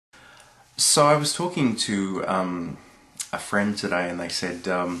So I was talking to a friend today, and they said,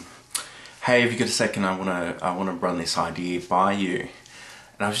 "Hey, have you got a second? I wanna run this idea by you."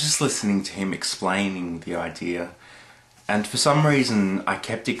 And I was just listening to him explaining the idea, and for some reason I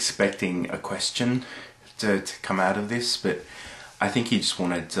kept expecting a question to come out of this, but I think he just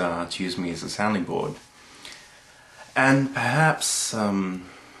wanted to use me as a sounding board. And perhaps,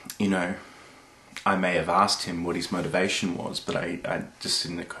 you know, I may have asked him what his motivation was, but I just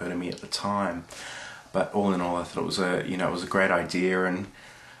didn't occur to me at the time. But all in all, I thought it was a great idea, and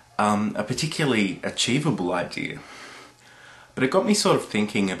a particularly achievable idea. But it got me sort of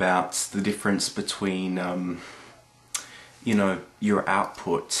thinking about the difference between, your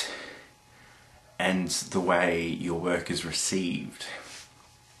output and the way your work is received.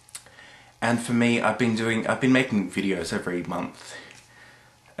 And for me, I've been making videos every month.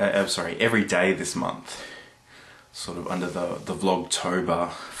 Every day this month, sort of under the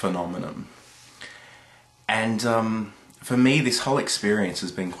Vlogtober phenomenon. And for me, this whole experience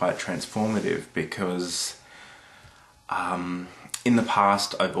has been quite transformative because in the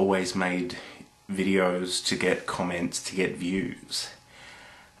past I've always made videos to get comments, to get views.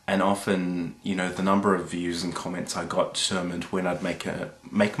 And often, the number of views and comments I got determined when I'd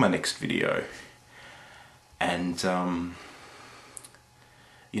make my next video. And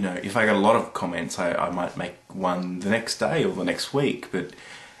if I got a lot of comments, I might make one the next day or the next week. But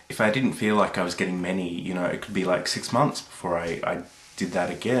if I didn't feel like I was getting many, it could be like 6 months before I did that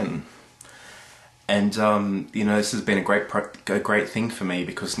again. And this has been a great thing for me,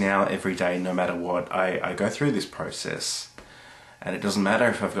 because now every day, no matter what, I go through this process. And it doesn't matter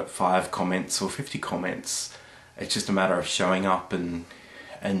if I've got 5 comments or 50 comments. It's just a matter of showing up and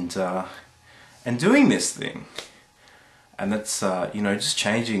doing this thing. And that's, just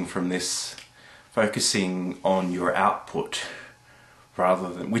changing from this, focusing on your output rather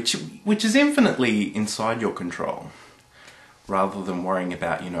than, which is infinitely inside your control, rather than worrying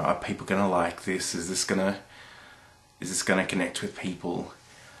about, are people going to like this? Is this going to connect with people?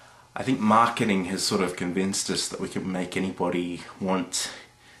 I think marketing has sort of convinced us that we can make anybody want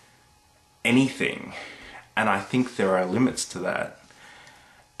anything. And I think there are limits to that.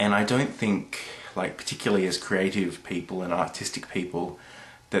 And I don't think, particularly as creative people and artistic people,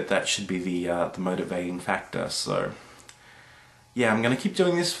 that should be the motivating factor. So yeah, I'm going to keep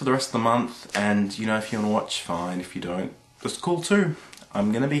doing this for the rest of the month, and if you want to watch, fine. If you don't, that's cool too.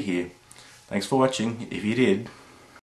 I'm going to be here. Thanks for watching, if you did.